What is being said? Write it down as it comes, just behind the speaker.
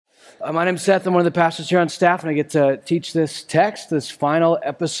My name's Seth. I'm one of the pastors here on staff, and I get to teach this text, this final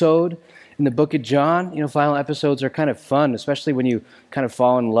episode in the book of John. You know, final episodes are kind of fun, especially when you kind of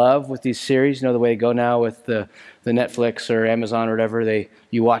fall in love with these series. You know, the way they go now with the Netflix or Amazon or whatever,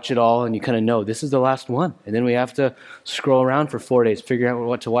 you watch it all, and you kind of know this is the last one. And then we have to scroll around for 4 days, figure out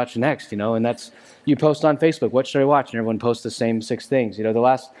what to watch next, you know, and that's, you post on Facebook, what should I watch? And everyone posts the same 6 things. You know, the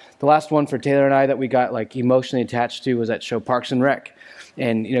last one for Taylor and I that we got like emotionally attached to was that show Parks and Rec.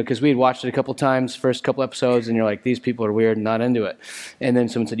 And, you know, because we had watched it a couple times, first couple episodes, and you're like, these people are weird and not into it. And then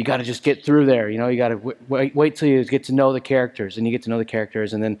someone said, you got to just get through there. You know, you got to wait till you get to know the characters. And you get to know the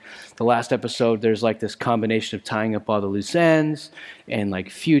characters. And then the last episode, there's like this combination of tying up all the loose ends and like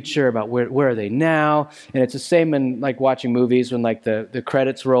future about where are they now. And it's the same in like watching movies when like the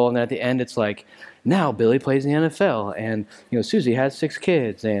credits roll. And then at the end, it's like, now Billy plays in the NFL, and you know Susie has 6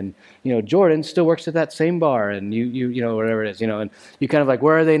 kids, and you know Jordan still works at that same bar, and you know whatever it is, you know, and you kind of like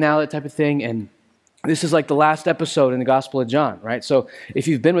where are they now, that type of thing. And this is like the last episode in the Gospel of John, right? So if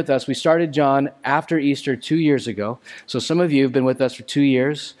you've been with us, we started John after Easter 2 years ago. So some of you have been with us for 2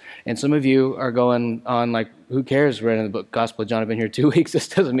 years, and some of you are going on like, who cares? We're in the book Gospel of John. I've been here 2 weeks. This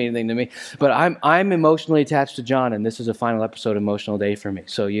doesn't mean anything to me. But I'm emotionally attached to John, and this is a final episode, emotional day for me.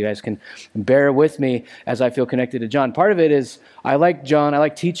 So you guys can bear with me as I feel connected to John. Part of it is I like John. I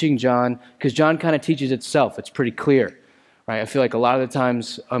like teaching John because John kind of teaches itself. It's pretty clear, right? I feel like a lot of the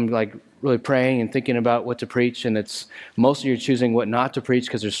times I'm like really praying and thinking about what to preach, and it's mostly you're choosing what not to preach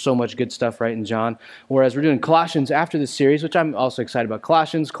because there's so much good stuff right in John. Whereas we're doing Colossians after this series, which I'm also excited about.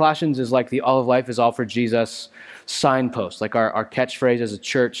 Colossians is like the all of life is all for Jesus signpost, like our catchphrase as a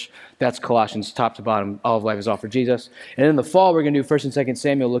church. That's Colossians, top to bottom, all of life is all for Jesus. And in the fall, we're going to do 1st and 2nd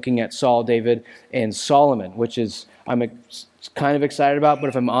Samuel, looking at Saul, David, and Solomon, which is I'm kind of excited about, but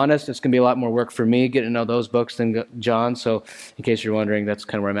if I'm honest, it's going to be a lot more work for me getting to know those books than John. So in case you're wondering, that's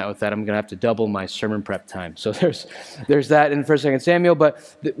kind of where I'm at with that. I'm going to have to double my sermon prep time. So there's that in 1st, 2nd Samuel,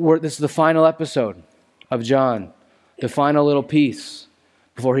 but this is the final episode of John, the final little piece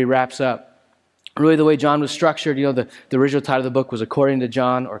before he wraps up. Really the way John was structured, you know, the original title of the book was According to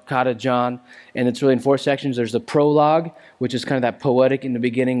John or Kata John, and it's really in 4 sections. There's the prologue, which is kind of that poetic, in the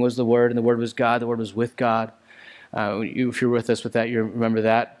beginning was the Word, and the Word was God, the Word was with God. If you're with us with that, you remember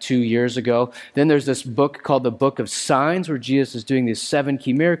that 2 years ago. Then there's this book called the Book of Signs, where Jesus is doing these 7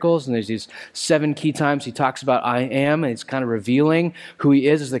 key miracles, and there's these 7 key times he talks about I am, and he's kind of revealing who he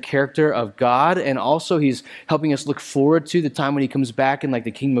is as the character of God, and also he's helping us look forward to the time when he comes back and like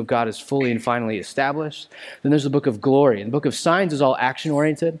the kingdom of God is fully and finally established. Then there's the Book of Glory, and the Book of Signs is all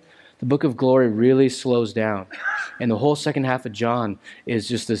action-oriented. The Book of Glory really slows down, and the whole second half of John is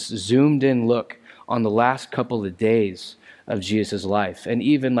just this zoomed-in look on the last couple of days of Jesus' life. And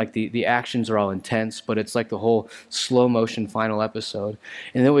even like the actions are all intense, but it's like the whole slow motion final episode.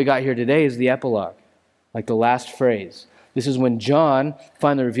 And then what we got here today is the epilogue, like the last phrase. This is when John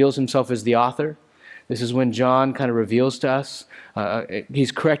finally reveals himself as the author. This is when John kind of reveals to us,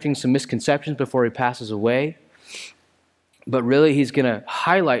 he's correcting some misconceptions before he passes away. But really he's going to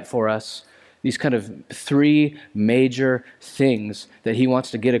highlight for us these kind of 3 major things that he wants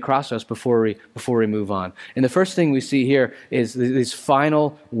to get across to us before we move on. And the first thing we see here is these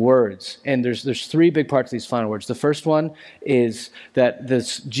final words. And there's 3 big parts of these final words. The first one is that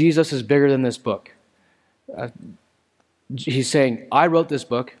Jesus is bigger than this book. He's saying, I wrote this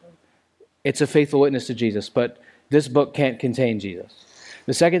book. It's a faithful witness to Jesus, but this book can't contain Jesus.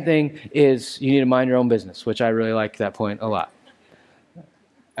 The second thing is you need to mind your own business, which I really like that point a lot.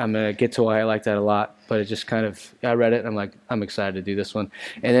 I'm going to get to why I like that a lot, but it just kind of, I read it and I'm like, I'm excited to do this one.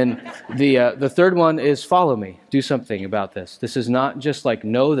 And then the third one is follow me. Do something about this. This is not just like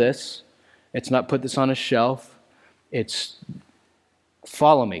know this. It's not put this on a shelf. It's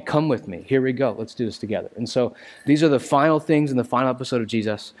follow me. Come with me. Here we go. Let's do this together. And so these are the final things in the final episode of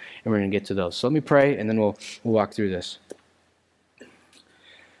Jesus, and we're going to get to those. So let me pray, and then we'll walk through this.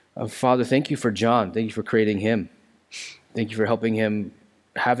 Father, thank you for John. Thank you for creating him. Thank you for helping him,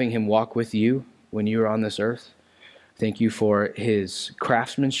 having him walk with you when you were on this earth. Thank you for his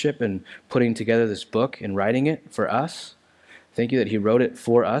craftsmanship and putting together this book and writing it for us. Thank you that he wrote it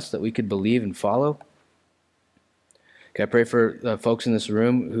for us, that we could believe and follow. Okay, I pray for the folks in this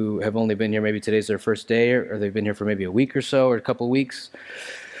room who have only been here, maybe today's their first day, or they've been here for maybe a week or so, or a couple weeks.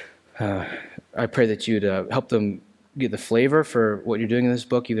 I pray that you'd help them get the flavor for what you're doing in this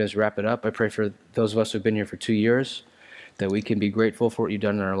book, even as you wrap it up. I pray for those of us who've been here for 2 years, that we can be grateful for what you've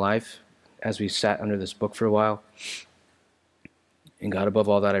done in our life as we sat under this book for a while. And God, above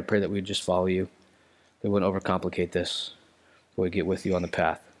all that, I pray that we'd just follow you, that we wouldn't overcomplicate this, that we'd get with you on the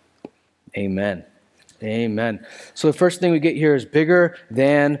path. Amen. Amen. So the first thing we get here is bigger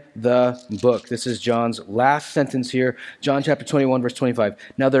than the book. This is John's last sentence here. John chapter 21, verse 25.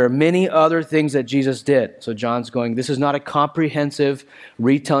 Now there are many other things that Jesus did. So John's going, this is not a comprehensive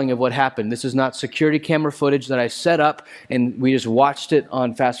retelling of what happened. This is not security camera footage that I set up and we just watched it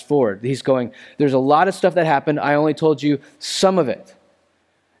on fast forward. He's going, there's a lot of stuff that happened. I only told you some of it.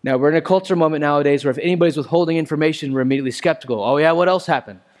 Now we're in a culture moment nowadays where if anybody's withholding information, we're immediately skeptical. Oh yeah, what else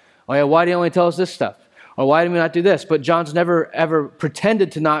happened? Oh yeah, why do you only tell us this stuff? Or why did we not do this? But John's never, ever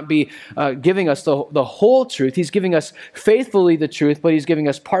pretended to not be giving us the whole truth. He's giving us faithfully the truth, but he's giving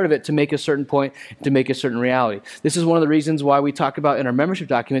us part of it to make a certain point, to make a certain reality. This is one of the reasons why we talk about in our membership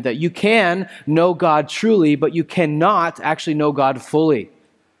document that you can know God truly, but you cannot actually know God fully.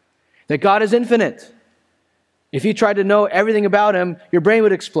 That God is infinite. If you tried to know everything about him, your brain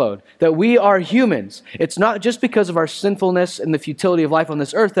would explode. That we are humans. It's not just because of our sinfulness and the futility of life on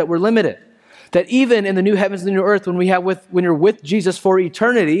this earth that we're limited. That even in the new heavens and the new earth, when you're with Jesus for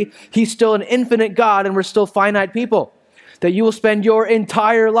eternity, he's still an infinite God and we're still finite people. That you will spend your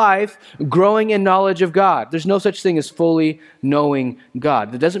entire life growing in knowledge of God. There's no such thing as fully knowing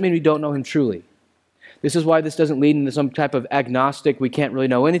God. That doesn't mean we don't know him truly. This is why this doesn't lead into some type of agnostic, we can't really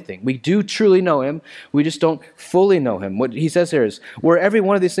know anything. We do truly know him, we just don't fully know him. What he says here is, were every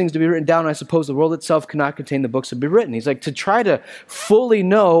one of these things to be written down, I suppose the world itself cannot contain the books that be written. He's like, to try to fully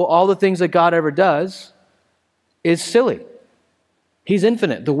know all the things that God ever does is silly. He's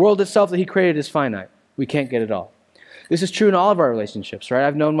infinite. The world itself that he created is finite. We can't get it all. This is true in all of our relationships, right?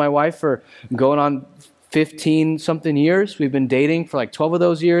 I've known my wife for going on 15-something years. We've been dating for like 12 of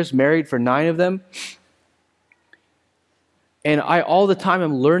those years, married for 9 of them. And all the time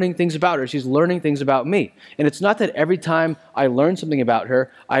I'm learning things about her. She's learning things about me. And it's not that every time I learn something about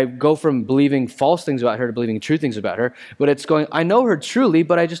her, I go from believing false things about her to believing true things about her. But it's going, I know her truly,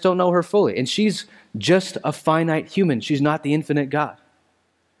 but I just don't know her fully. And she's just a finite human. She's not the infinite God.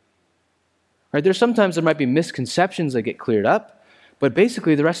 Right? Sometimes there might be misconceptions that get cleared up. But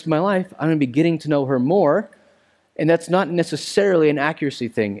basically the rest of my life, I'm going to be getting to know her more. And that's not necessarily an accuracy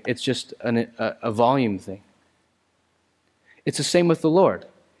thing. It's just a volume thing. It's the same with the Lord.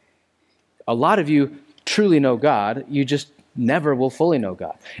 A lot of you truly know God, you just never will fully know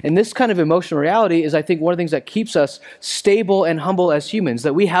God. And this kind of emotional reality is, I think, one of the things that keeps us stable and humble as humans,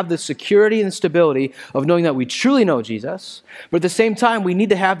 that we have the security and stability of knowing that we truly know Jesus, but at the same time, we need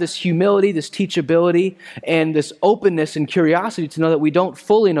to have this humility, this teachability, and this openness and curiosity to know that we don't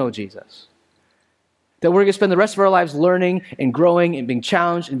fully know Jesus. That we're going to spend the rest of our lives learning and growing and being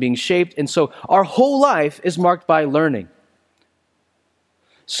challenged and being shaped, and so our whole life is marked by learning.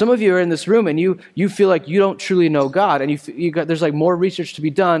 Some of you are in this room and you feel like you don't truly know God, and there's like more research to be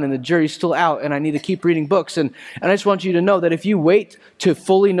done and the jury's still out and I need to keep reading books. And I just want you to know that if you wait to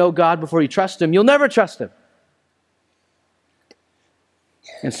fully know God before you trust him, you'll never trust him.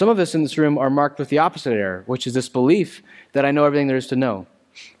 And some of us in this room are marked with the opposite error, which is this belief that I know everything there is to know,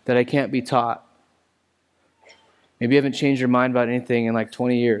 that I can't be taught. Maybe you haven't changed your mind about anything in like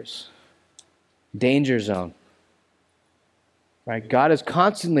 20 years. Danger zone. Right? God is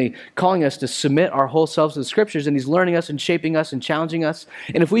constantly calling us to submit our whole selves to the scriptures, and he's learning us and shaping us and challenging us.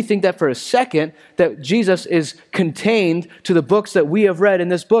 And if we think that for a second that Jesus is contained to the books that we have read in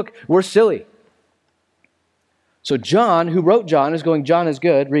this book, we're silly. So John, who wrote John, is going, John is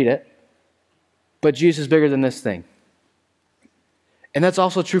good, read it, but Jesus is bigger than this thing. And that's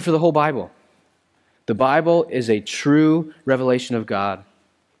also true for the whole Bible. The Bible is a true revelation of God.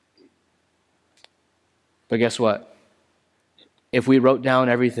 But guess what? If we wrote down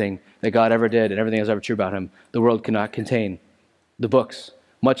everything that God ever did and everything that was ever true about him, the world cannot contain the books,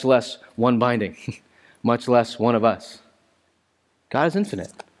 much less one binding, much less one of us. God is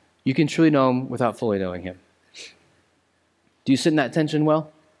infinite. You can truly know him without fully knowing him. Do you sit in that tension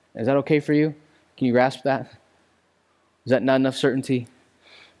well? Is that okay for you? Can you grasp that? Is that not enough certainty?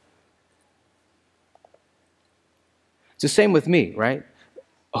 It's the same with me, right?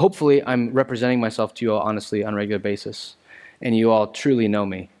 Hopefully, I'm representing myself to you all honestly on a regular basis, and you all truly know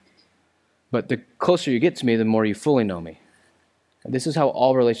me. But the closer you get to me, the more you fully know me. And this is how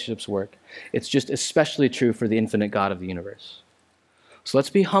all relationships work. It's just especially true for the infinite God of the universe. So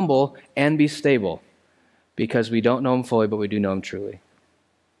let's be humble and be stable, because we don't know him fully, but we do know him truly.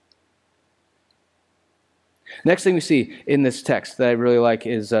 Next thing we see in this text that I really like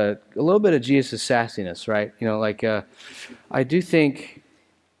is a little bit of Jesus' sassiness, right? I do think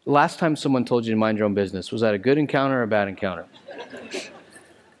last time someone told you to mind your own business, was that a good encounter or a bad encounter?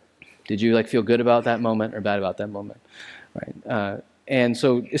 Did you feel good about that moment or bad about that moment? Right? And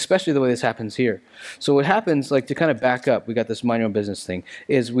so, especially the way this happens here. So what happens, like to kind of back up, we got this mind your own business thing,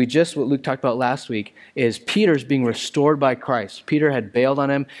 is what Luke talked about last week, is Peter's being restored by Christ. Peter had bailed on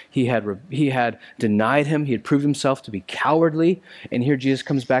him. He had denied him. He had proved himself to be cowardly. And here Jesus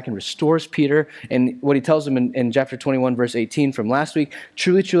comes back and restores Peter. And what he tells him in chapter 21, verse 18 from last week,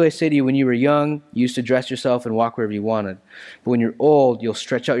 truly, truly I say to you, when you were young, you used to dress yourself and walk wherever you wanted. But when you're old, you'll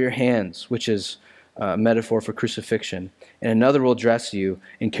stretch out your hands, which is a metaphor for crucifixion. And another will dress you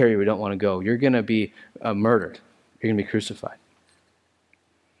and carry you where you don't want to go. You're going to be murdered. You're going to be crucified.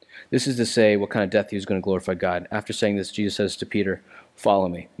 This is to say what kind of death he was going to glorify God. After saying this, Jesus says to Peter, follow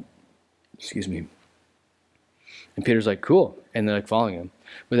me. Excuse me. And Peter's like, cool. And they're like following him.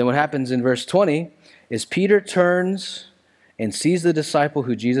 But then what happens in verse 20 is Peter turns and sees the disciple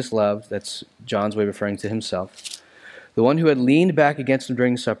who Jesus loved. That's John's way of referring to himself. The one who had leaned back against him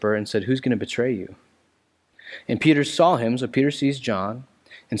during supper and said, who's going to betray you? And Peter saw him, so Peter sees John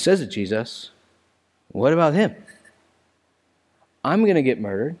and says to Jesus, what about him? I'm going to get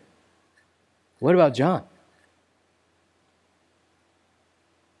murdered. What about John?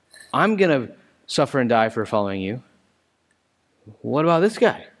 I'm going to suffer and die for following you. What about this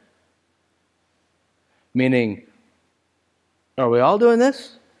guy? Meaning, are we all doing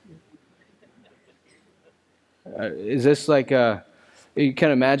this? Is this like you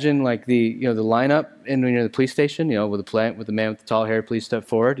can imagine like the lineup in the police station, with the man with the tall hair, please step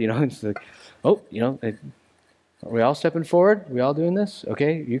forward. It's like, are we all stepping forward? Are we all doing this?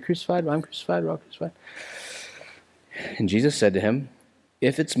 Okay, you crucified, I'm crucified, we're all crucified. And Jesus said to him,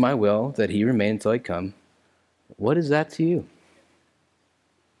 if it's my will that he remain until I come, what is that to you?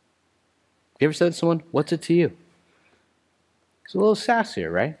 Have you ever said to someone, what's it to you? It's a little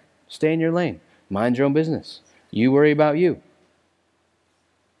sassier, right? Stay in your lane. Mind your own business. You worry about you.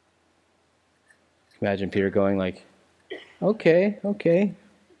 Imagine Peter going like, okay.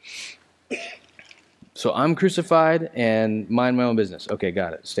 So I'm crucified and mind my own business. Okay,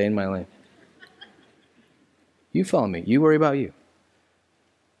 got it. Stay in my lane. You follow me. You worry about you.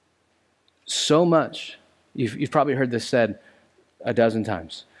 So much. You've probably heard this said a dozen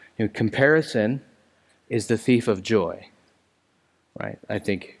times. Comparison is the thief of joy. Right? I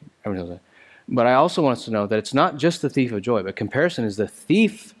think everyone knows that. But I also want us to know that it's not just the thief of joy, but comparison is the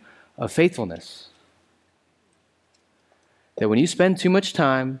thief of faithfulness. That when you spend too much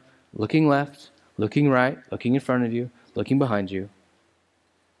time looking left, looking right, looking in front of you, looking behind you,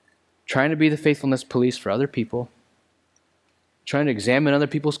 trying to be the faithfulness police for other people, trying to examine other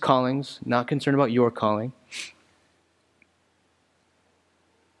people's callings, not concerned about your calling,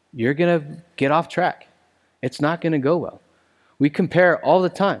 you're going to get off track. It's not going to go well. We compare all the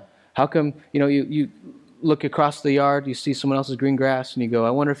time. How come, you look across the yard, you see someone else's green grass, and you go, I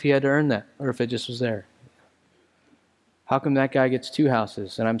wonder if he had to earn that, or if it just was there. How come that guy gets 2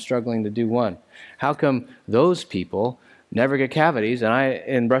 houses, and I'm struggling to do 1? How come those people never get cavities,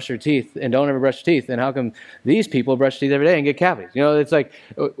 and brush their teeth, and don't ever brush their teeth, and how come these people brush teeth every day and get cavities? It's like,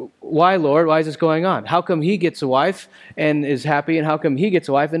 why, Lord? Why is this going on? How come he gets a wife and is happy, and how come he gets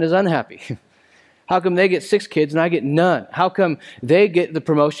a wife and is unhappy? How come they get 6 kids and I get none? How come they get the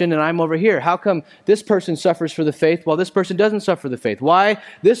promotion and I'm over here? How come this person suffers for the faith while this person doesn't suffer the faith? Why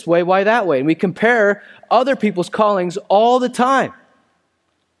this way? Why that way? And we compare other people's callings all the time.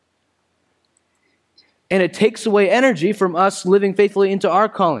 And it takes away energy from us living faithfully into our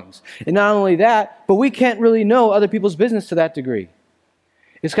callings. And not only that, but we can't really know other people's business to that degree.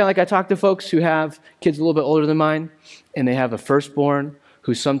 It's kind of like I talk to folks who have kids a little bit older than mine, and they have a firstborn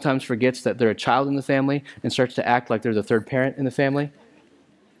who sometimes forgets that they're a child in the family and starts to act like they're the third parent in the family.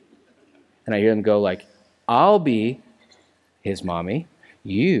 And I hear them go like, I'll be his mommy,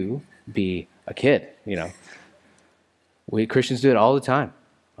 you be a kid, We Christians do it all the time.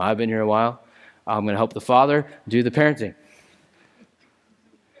 I've been here a while. I'm going to help the father do the parenting.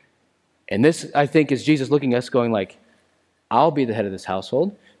 And this, I think, is Jesus looking at us going like, I'll be the head of this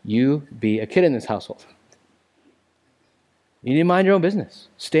household, you be a kid in this household. You need to mind your own business.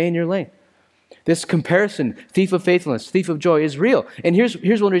 Stay in your lane. This comparison, thief of faithfulness, thief of joy, is real. And here's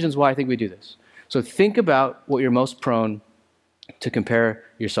one of the reasons why I think we do this. So think about what you're most prone to compare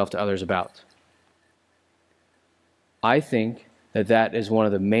yourself to others about. I think that is one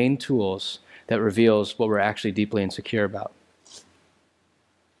of the main tools that reveals what we're actually deeply insecure about.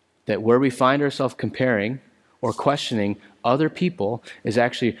 That where we find ourselves comparing or questioning other people is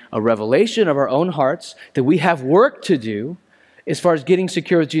actually a revelation of our own hearts that we have work to do as far as getting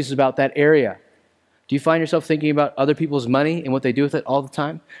secure with Jesus about that area. Do you find yourself thinking about other people's money and what they do with it all the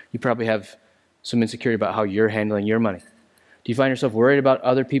time? You probably have some insecurity about how you're handling your money. Do you find yourself worried about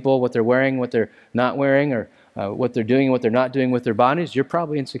other people, what they're wearing, what they're not wearing, or what they're doing and what they're not doing with their bodies, you're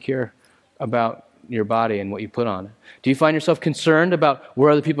probably insecure about your body and what you put on it. Do you find yourself concerned about where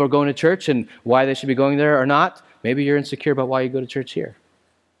other people are going to church and why they should be going there or not? Maybe you're insecure about why you go to church here.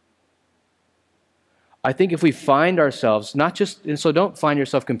 I think if we find ourselves, and so don't find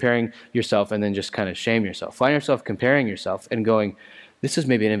yourself comparing yourself and then just kind of shame yourself. Find yourself comparing yourself and going, this is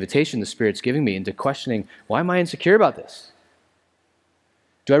maybe an invitation the Spirit's giving me into questioning, why am I insecure about this?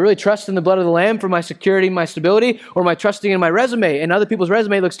 Do I really trust in the blood of the Lamb for my security, my stability, or am I trusting in my resume? And other people's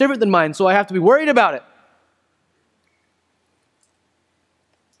resume looks different than mine, so I have to be worried about it.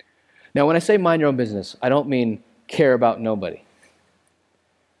 Now, when I say mind your own business, I don't mean care about nobody.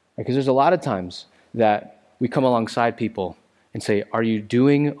 Because there's a lot of times that we come alongside people and say, are you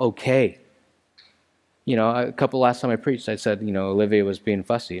doing okay? You know, a couple last time I preached, I said, Olivia was being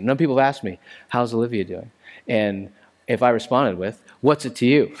fussy. And people have asked me, how's Olivia doing? And if I responded with, what's it to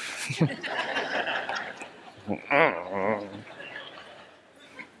you?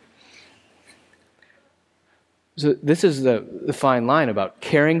 So this is the fine line about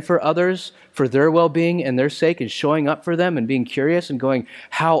caring for others, for their well-being and their sake, and showing up for them and being curious and going,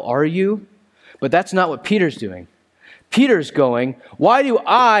 how are you? But that's not what Peter's doing. Peter's going, why do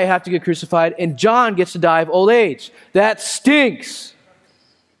I have to get crucified and John gets to die of old age? That stinks.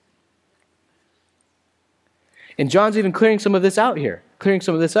 And John's even clearing some of this out here, clearing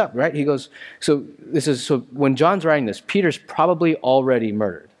some of this up, right? He goes, so when John's writing this, Peter's probably already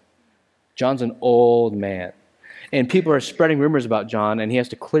murdered. John's an old man. And people are spreading rumors about John, and he has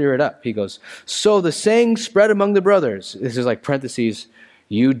to clear it up. He goes, so the saying spread among the brothers, this is like parentheses,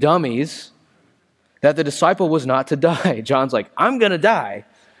 you dummies, that the disciple was not to die. John's like, I'm going to die.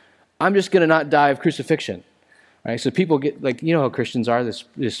 I'm just going to not die of crucifixion. Right? So people get, like, how Christians are, the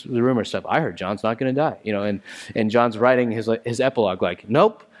rumor stuff. I heard John's not going to die. And John's writing his epilogue like,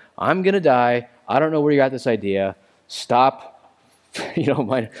 nope, I'm going to die. I don't know where you got this idea. Stop. Not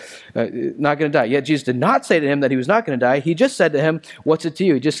going to die. Yet Jesus did not say to him that he was not going to die. He just said to him, what's it to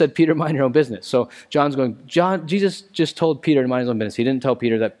you? He just said, Peter, mind your own business. So John's going, Jesus just told Peter to mind his own business. He didn't tell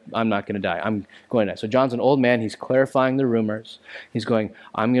Peter that I'm not going to die. I'm going to die. So John's an old man. He's clarifying the rumors. He's going,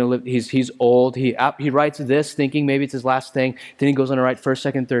 I'm going to live. He's old. He writes this thinking maybe it's his last thing. Then he goes on to write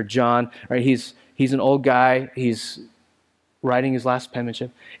 1st, 2nd, 3rd John. Right? He's an old guy. He's writing his last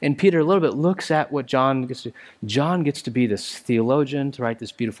penmanship. And Peter a little bit looks at what John gets to. John gets to be this theologian, to write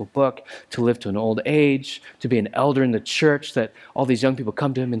this beautiful book, to live to an old age, to be an elder in the church that all these young people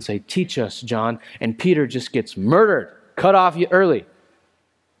come to him and say, teach us, John. And Peter just gets murdered, cut off early.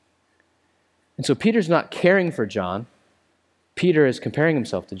 And so Peter's not caring for John. Peter is comparing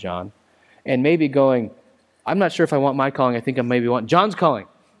himself to John and maybe going, I'm not sure if I want my calling. I think I maybe want John's calling.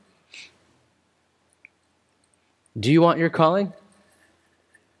 Do you want your calling?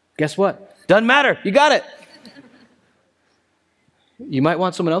 Guess what? Doesn't matter. You got it. You might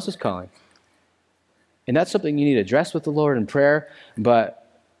want someone else's calling. And that's something you need to address with the Lord in prayer.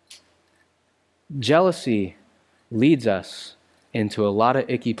 But jealousy leads us into a lot of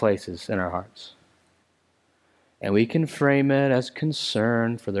icky places in our hearts. And we can frame it as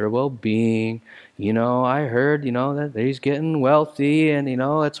concern for their well-being. I heard, that he's getting wealthy and,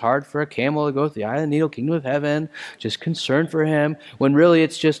 it's hard for a camel to go through the eye of the needle, kingdom of heaven, just concern for him, when really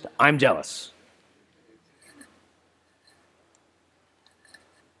it's just, I'm jealous.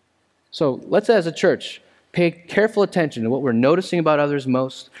 So let's, as a church, pay careful attention to what we're noticing about others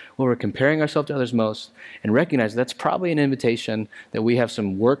most, what we're comparing ourselves to others most, and recognize that's probably an invitation that we have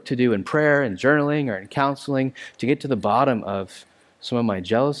some work to do in prayer and journaling or in counseling to get to the bottom of some of my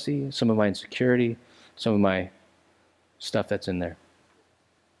jealousy, some of my insecurity, some of my stuff that's in there.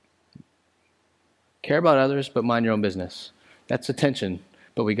 Care about others, but mind your own business. That's a tension,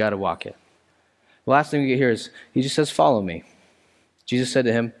 but we got to walk it. The last thing we get here is, he just says, follow me. Jesus said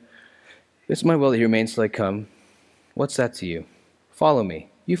to him, it's my will that he remains till I come. What's that to you? Follow me.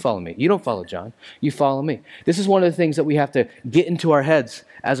 You follow me. You don't follow John. You follow me. This is one of the things that we have to get into our heads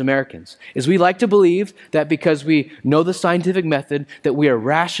as Americans, is we like to believe that because we know the scientific method, that we are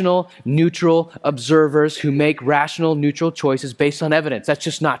rational, neutral observers who make rational, neutral choices based on evidence. That's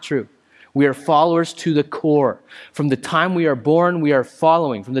just not true. We are followers to the core. From the time we are born, we are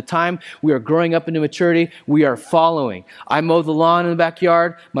following. From the time we are growing up into maturity, we are following. I mow the lawn in the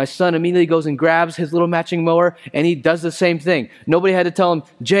backyard. My son immediately goes and grabs his little matching mower, and he does the same thing. Nobody had to tell him,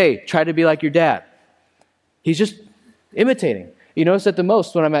 Jay, try to be like your dad. He's just imitating. You notice that the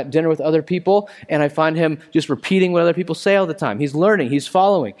most when I'm at dinner with other people and I find him just repeating what other people say all the time. He's learning, he's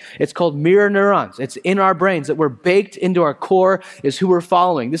following. It's called mirror neurons. It's in our brains that we're baked into our core is who we're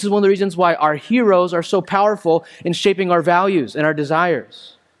following. This is one of the reasons why our heroes are so powerful in shaping our values and our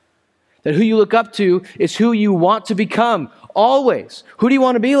desires. That who you look up to is who you want to become, always. Who do you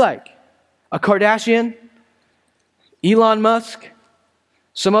want to be like? A Kardashian? Elon Musk?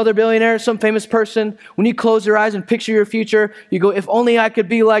 Some other billionaire? Some famous person? When you close your eyes and picture your future, you go, if only I could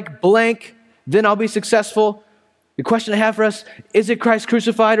be like blank, then I'll be successful. The question I have for us, is it Christ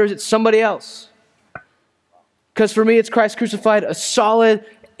crucified or is it somebody else? Because for me, it's Christ crucified a solid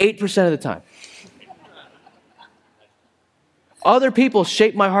 8% of the time. Other people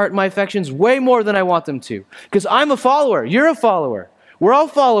shape my heart and my affections way more than I want them to. Because I'm a follower. You're a follower. We're all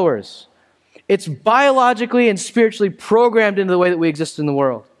followers. It's biologically and spiritually programmed into the way that we exist in the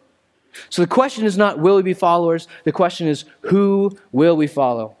world. So the question is not, will we be followers? The question is, who will we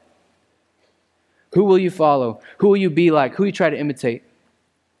follow? Who will you follow? Who will you be like? Who will you try to imitate?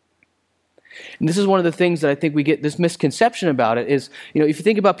 And this is one of the things that I think we get this misconception about it is, if you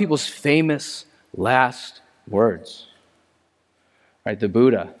think about people's famous last words, right? The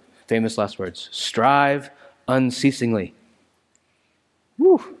Buddha, famous last words, strive unceasingly.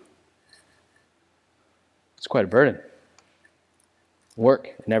 Whew. It's quite a burden.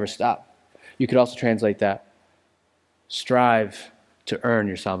 Work, never stop. You could also translate that, strive to earn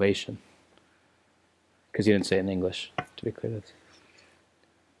your salvation. Because he didn't say it in English, to be clear.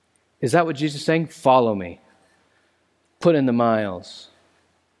 Is that what Jesus is saying? Follow me. Put in the miles.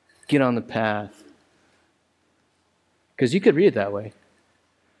 Get on the path. Because you could read it that way.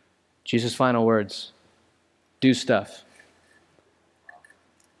 Jesus' final words, do stuff.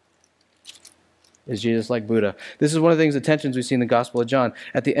 Is Jesus like Buddha? This is one of the things, the tensions we see in the Gospel of John.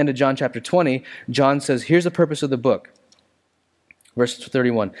 At the end of John chapter 20, John says, here's the purpose of the book. Verse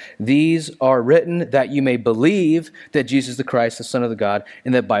 31, these are written that you may believe that Jesus is the Christ, the Son of the God,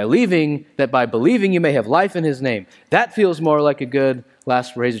 and that by believing you may have life in his name. That feels more like a good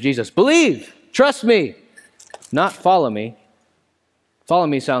last phrase of Jesus. Believe, trust me, not follow me. Follow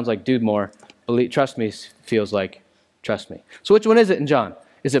me sounds like dude more. Believe, trust me feels like trust me. So which one is it in John?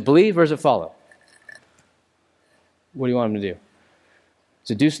 Is it believe or is it follow? What do you want him to do?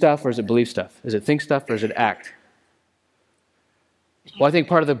 Is it do stuff or is it believe stuff? Is it think stuff or is it act? Well, I think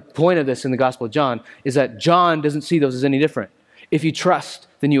part of the point of this in the Gospel of John is that John doesn't see those as any different. If you trust,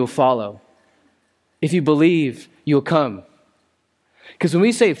 then you will follow. If you believe, you will come. Because when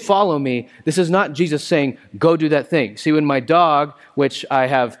we say follow me, this is not Jesus saying, go do that thing. See, when my dog, which I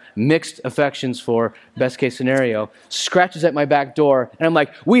have mixed affections for, best case scenario, scratches at my back door, and I'm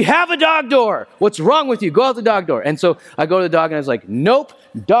like, we have a dog door. What's wrong with you? Go out the dog door. And so I go to the dog, and I was like, nope,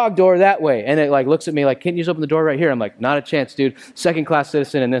 dog door that way. And it looks at me like, can't you just open the door right here? I'm like, not a chance, dude. Second-class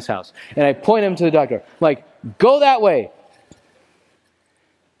citizen in this house. And I point him to the dog door. I'm like, go that way.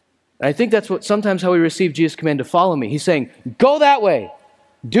 And I think that's what sometimes how we receive Jesus' command to follow me. He's saying, go that way.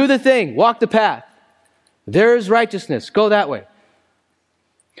 Do the thing. Walk the path. There is righteousness. Go that way.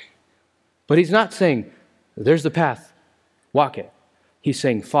 But he's not saying, there's the path. Walk it. He's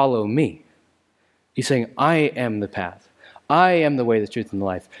saying, follow me. He's saying, I am the path. I am the way, the truth, and the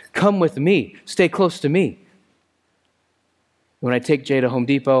life. Come with me. Stay close to me. When I take Jay to Home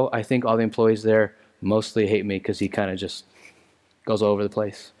Depot, I think all the employees there mostly hate me because he kind of just goes all over the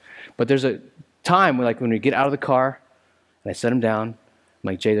place. But there's a time when we get out of the car and I set him down, I'm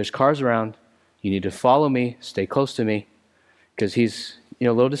like, Jay, there's cars around. You need to follow me, stay close to me, because he's a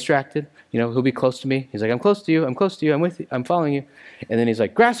little distracted. He'll be close to me. He's like, I'm close to you, I'm with you, I'm following you. And then he's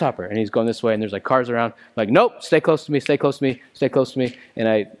like, grasshopper, and he's going this way, and there's cars around. I'm like, nope, stay close to me, stay close to me, stay close to me. And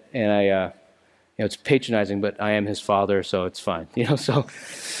I it's patronizing, but I am his father, so it's fine. So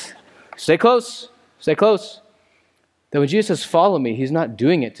stay close, stay close. That when Jesus says, follow me, he's not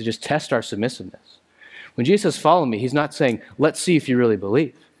doing it to just test our submissiveness. When Jesus says, follow me, he's not saying, let's see if you really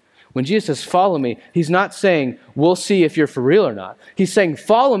believe. When Jesus says, follow me, he's not saying, we'll see if you're for real or not. He's saying,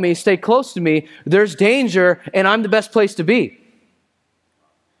 follow me, stay close to me, there's danger, and I'm the best place to be.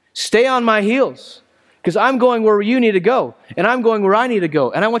 Stay on my heels, because I'm going where you need to go, and I'm going where I need to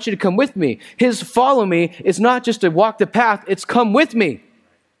go, and I want you to come with me. His follow me is not just to walk the path, it's come with me.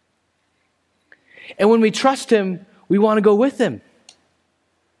 And when we trust him, we want to go with him.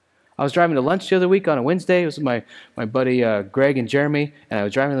 I was driving to lunch the other week on a Wednesday. It was with my buddy Greg and Jeremy, and I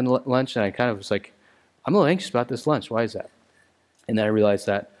was driving to lunch, and I kind of was like, I'm a little anxious about this lunch. Why is that? And then I realized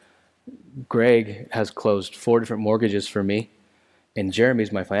that Greg has closed 4 different mortgages for me, and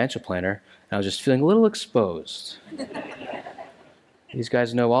Jeremy's my financial planner, and I was just feeling a little exposed. These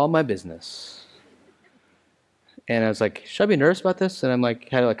guys know all my business. And I was like, should I be nervous about this? And I'm like,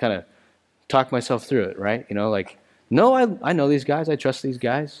 had to kind of talk myself through it, right? No, I know these guys. I trust these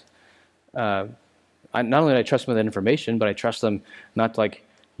guys. Not only do I trust them with that information, but I trust them not to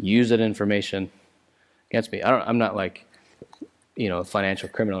use that information against me. I'm not a financial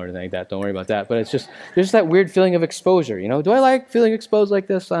criminal or anything like that. Don't worry about that. But it's just there's just that weird feeling of exposure. Do I like feeling exposed like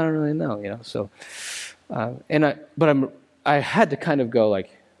this? I don't really know. So, I had to kind of go like,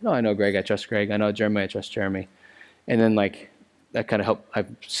 no, I know Greg, I trust Greg. I know Jeremy, I trust Jeremy. And then that kind of helped. I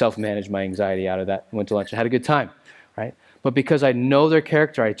self-managed my anxiety out of that. Went to lunch. I had a good time, right? But because I know their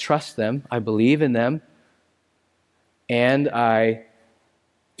character, I trust them, I believe in them, and I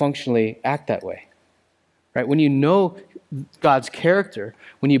functionally act that way, right? When you know God's character,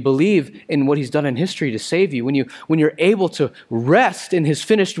 when you believe in what he's done in history to save you, when you're able to rest in his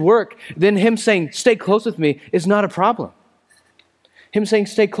finished work, then him saying, stay close with me is not a problem. Him saying,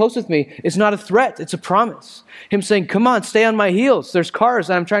 stay close with me is not a threat, it's a promise. Him saying, come on, stay on my heels. There's cars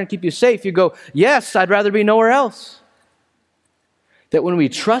and I'm trying to keep you safe. You go, yes, I'd rather be nowhere else. That when we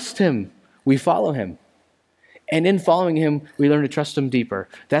trust him, we follow him. And in following him, we learn to trust him deeper.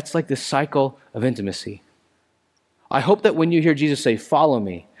 That's like this cycle of intimacy. I hope that when you hear Jesus say, follow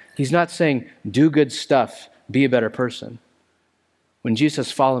me, he's not saying, do good stuff, be a better person. When Jesus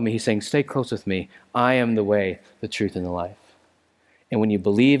says, follow me, he's saying, stay close with me. I am the way, the truth, and the life. And when you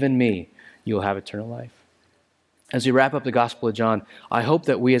believe in me, you will have eternal life. As we wrap up the Gospel of John, I hope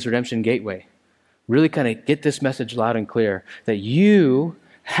that we as Redemption Gateway really kind of get this message loud and clear, that you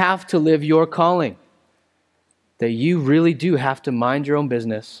have to live your calling, that you really do have to mind your own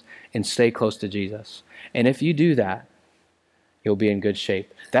business and stay close to Jesus. And if you do that, you'll be in good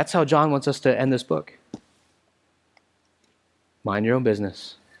shape. That's how John wants us to end this book. Mind your own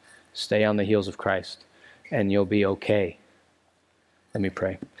business, stay on the heels of Christ, and you'll be okay. Let me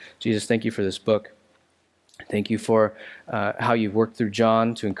pray. Jesus, thank you for this book. Thank you for how you've worked through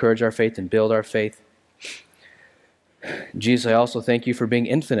John to encourage our faith and build our faith. Jesus, I also thank you for being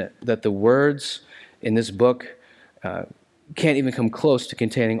infinite, that the words in this book can't even come close to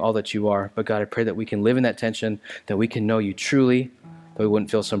containing all that you are. But God, I pray that we can live in that tension, that we can know you truly, that we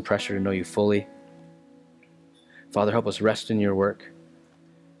wouldn't feel some pressure to know you fully. Father, help us rest in your work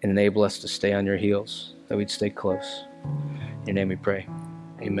and enable us to stay on your heels, that we'd stay close. In your name we pray.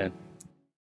 Amen.